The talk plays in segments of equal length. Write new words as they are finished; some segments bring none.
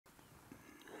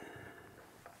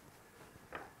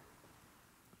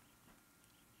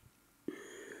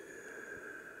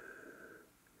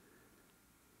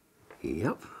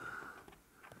Yep.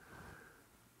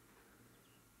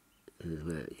 This is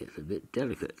where it gets a bit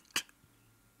delicate.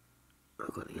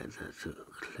 I've got to get that to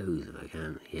close if I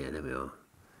can. Yeah, there we are.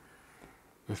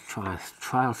 Let's try a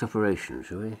trial separation,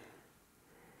 shall we?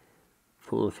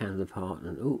 Pull the cans apart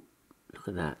and, oh, look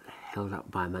at that, held up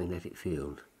by a magnetic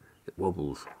field. It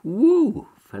wobbles. Woo!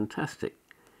 Fantastic.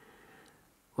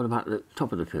 What about the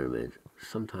top of the pyramid?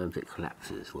 Sometimes it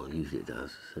collapses. Well, usually it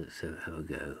does. So have a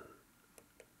go.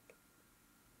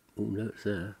 Oh, no, it's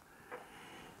there.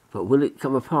 But will it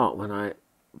come apart when I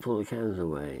pull the cans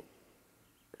away?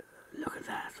 Look at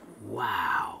that.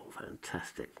 Wow,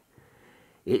 fantastic.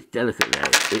 It's delicate now.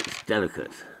 It's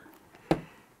delicate.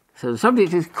 So the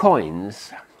subject is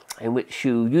coins, in which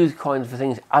you use coins for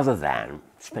things other than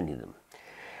spending them.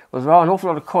 Well, there are an awful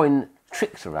lot of coin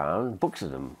tricks around, books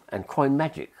of them, and coin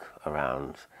magic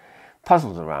around,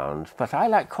 puzzles around, but I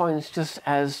like coins just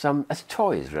as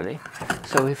toys, really.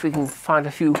 So if we can find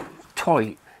a few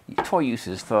toy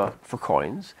uses for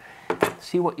coins,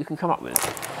 see what you can come up with.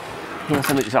 Here are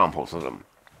some examples of them.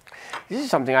 This is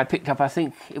something I picked up, I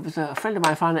think it was a friend of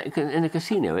mine found it in a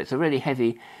casino. It's a really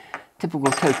heavy,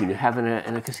 typical token you have in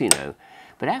a casino.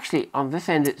 But actually, on this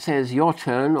end it says your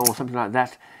turn, or something like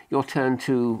that, your turn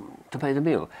to pay the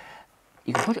meal.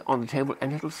 You can put it on the table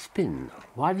and it'll spin.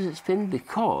 Why does it spin?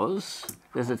 Because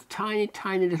there's a tiny,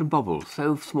 tiny little bubble,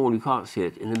 so small you can't see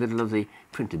it, in the middle of the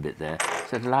printed bit there.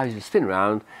 So it allows you to spin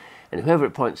around, and whoever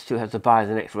it points to has to buy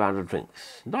the next round of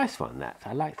drinks. Nice one, that.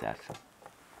 I like that.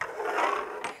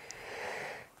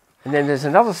 And then there's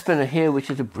another spinner here,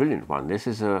 which is a brilliant one. This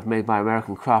is made by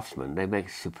American craftsmen. They make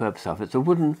superb stuff. It's a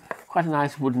wooden, quite a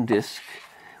nice wooden disc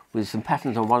with some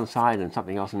patterns on one side and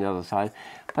something else on the other side,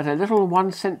 but a little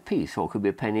 1-cent piece, or it could be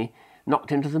a penny,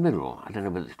 knocked into the middle. I don't know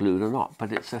whether it's glued or not,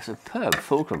 but it's a superb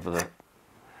fulcrum for the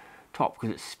top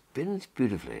because it spins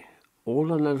beautifully,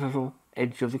 all on the little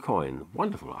edge of the coin.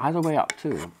 Wonderful, either way up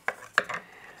too.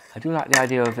 I do like the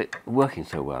idea of it working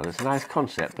so well. It's a nice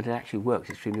concept, but it actually works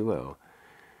extremely well.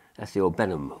 That's the old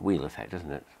Benham wheel effect,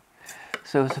 isn't it?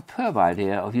 So a superb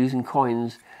idea of using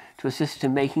coins to assist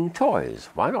in making toys.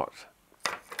 Why not?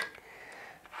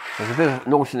 There's a bit of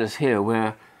naughtiness here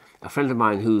where a friend of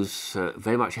mine who's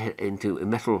very much into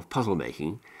metal puzzle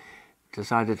making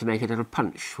decided to make a little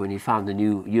punch when he found the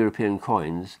new European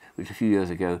coins, which a few years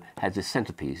ago had this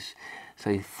centerpiece.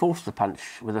 So he forced the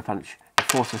punch, with a punch, he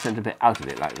forced the center bit out of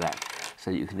it like that. So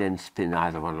you can then spin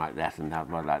either one like that and that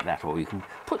one like that, or you can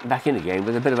put them back in again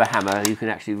with a bit of a hammer. You can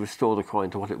actually restore the coin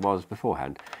to what it was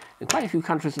beforehand. And quite a few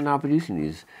countries are now producing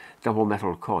these double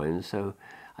metal coins, so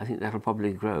I think that'll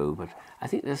probably grow, but I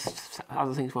think there's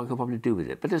other things one can probably do with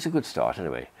it. But it's a good start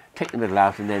anyway. Take the middle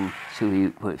out and then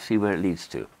see where it leads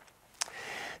to.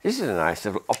 This is a nice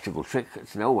little optical trick.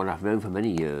 It's an old one I've known for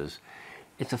many years.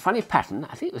 It's a funny pattern.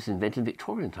 I think it was invented in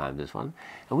Victorian time, this one.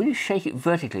 And when you shake it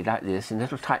vertically like this in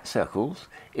little tight circles,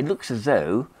 it looks as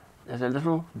though there's a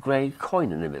little grey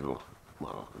coin in the middle.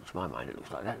 Well, to my mind it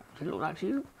looks like that. Does it look like to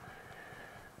you?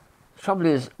 The trouble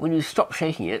is, when you stop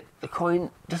shaking it, the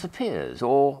coin disappears,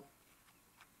 or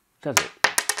does it?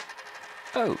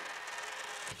 Oh,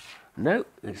 no,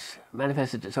 it's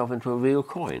manifested itself into a real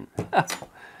coin.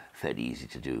 Fairly easy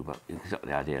to do, but you've got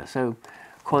the idea. So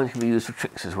coins can be used for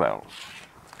tricks as well.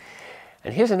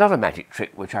 And here's another magic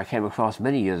trick which I came across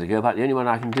many years ago, about the only one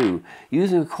I can do,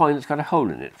 using a coin that's got a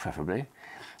hole in it, preferably.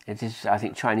 It is, I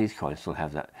think Chinese coins still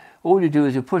have that. All you do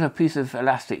is you put a piece of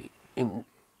elastic in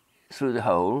through the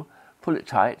hole, pull it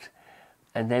tight,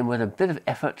 and then with a bit of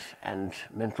effort and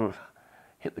mental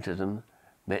hypnotism,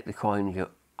 make the coin go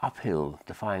uphill,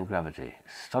 defying gravity.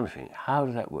 Astonishing. How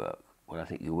does that work? Well, I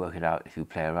think you work it out if you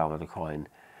play around with a coin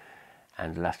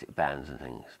and elastic bands and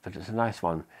things. But it's a nice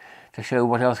one to show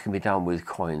what else can be done with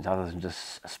coins other than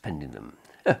just spending them.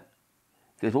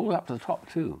 Goes all the way up to the top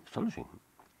too. Astonishing.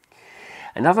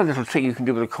 Another little trick you can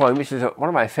do with a coin, which is one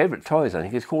of my favourite toys, I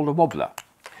think, is called a wobbler.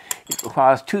 It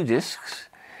requires 2 discs,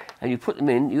 and you put them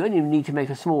in. You only need to make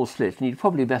a small slit, and you'd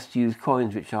probably best use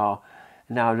coins which are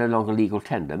now no longer legal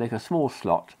tender. Make a small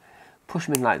slot, push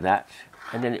them in like that,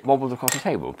 and then it wobbles across the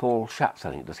table. Paul Schatz,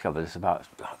 I think, discovered this about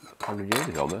 100 years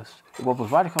ago almost. It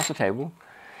wobbles right across the table.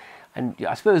 And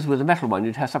I suppose with a metal one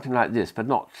you'd have something like this, but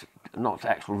not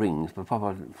actual rings, but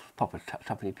proper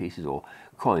tuppenny pieces or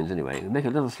coins anyway. You make a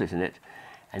little slit in it,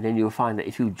 and then you'll find that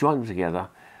if you join them together,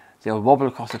 they'll wobble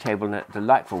across the table in a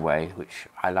delightful way, which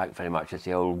I like very much. It's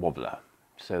the old wobbler.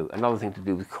 So another thing to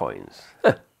do with coins.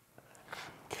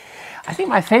 I think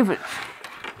my favourite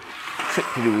trick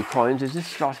to do with coins is this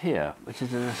slot here, which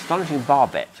is an astonishing bar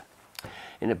bet.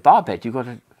 In a bar bet, you've got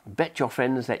to bet your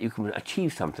friends that you can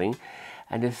achieve something,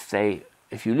 and if they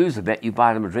if you lose the bet, you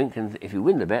buy them a drink, and if you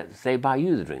win the bet, they buy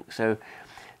you the drink. So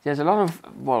there's a lot of,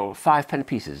 well, 5p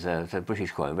pieces, it's a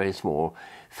British coin, very small,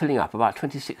 filling up. About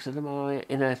 26 of them are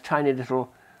in a tiny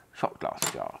little shot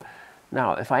glass jar.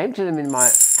 Now, if I empty them in my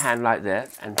hand like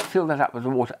that and fill that up with the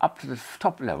water up to the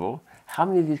top level, how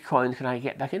many of these coins can I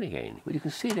get back in again? Well, you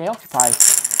can see they occupy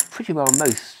pretty well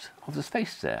most of the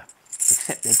space there,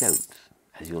 except they don't,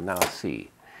 as you'll now see.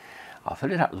 I'll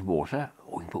fill it up with water,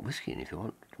 or you can put whiskey in if you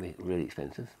want to make it really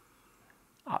expensive,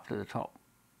 up to the top,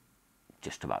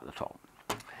 just about the top.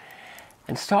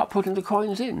 And start putting the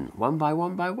coins in, one by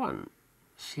one by one.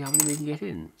 See how many we can get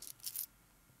in.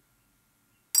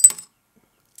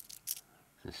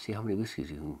 And see how many whiskies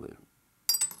you can win.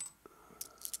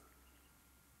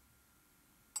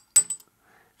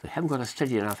 If I haven't got a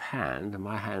steady enough hand, and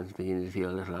my hand's beginning to feel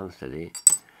a little unsteady,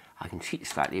 I can cheat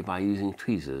slightly by using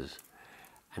tweezers.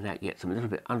 And that gets them a little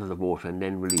bit under the water and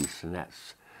then release, and that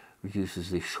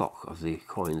reduces the shock of the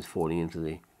coins falling into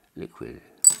the liquid.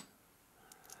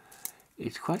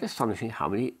 It's quite astonishing how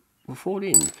many will fall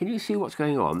in. Can you see what's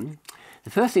going on? The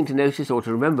first thing to notice or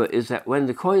to remember is that when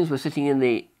the coins were sitting in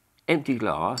the empty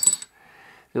glass,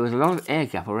 there was a lot of air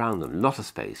gap around them, lot of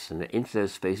space, and into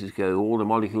those spaces go all the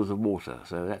molecules of water,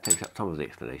 so that takes up some of the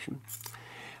explanation.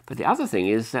 But the other thing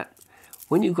is that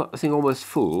when you've got the thing almost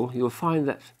full, you'll find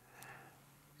that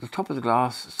the top of the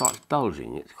glass starts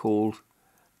bulging. It's called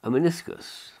a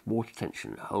meniscus. Water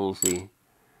tension holds the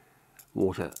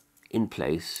water in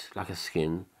place like a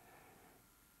skin.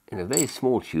 In a very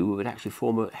small tube, it would actually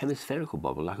form a hemispherical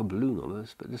bubble, like a balloon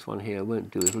almost, but this one here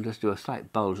won't do. It'll just do a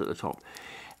slight bulge at the top.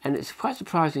 And it's quite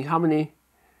surprising how many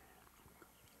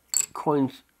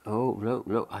coins... Oh,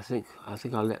 no, I think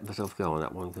I'll let myself go on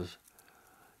that one, because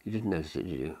you didn't notice it,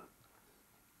 did you?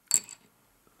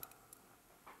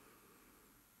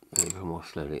 A little more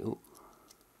slowly. Ooh.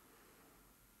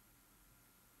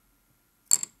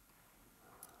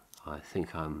 I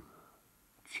think I'm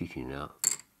cheating now.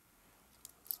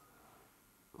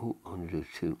 Oh, I'm going to do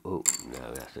 2. Oh,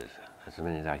 no, that's it. That's the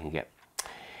minute I can get.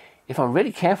 If I'm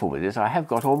really careful with this, I have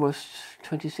got almost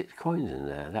 26 coins in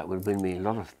there. That would win me a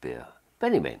lot of beer. But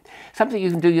anyway, something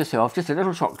you can do yourself, just a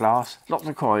little shot glass, lots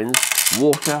of coins,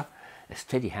 water, a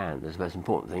steady hand is the most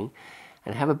important thing,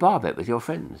 and have a bar bet with your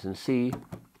friends and see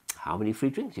how many free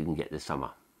drinks you can get this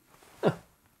summer.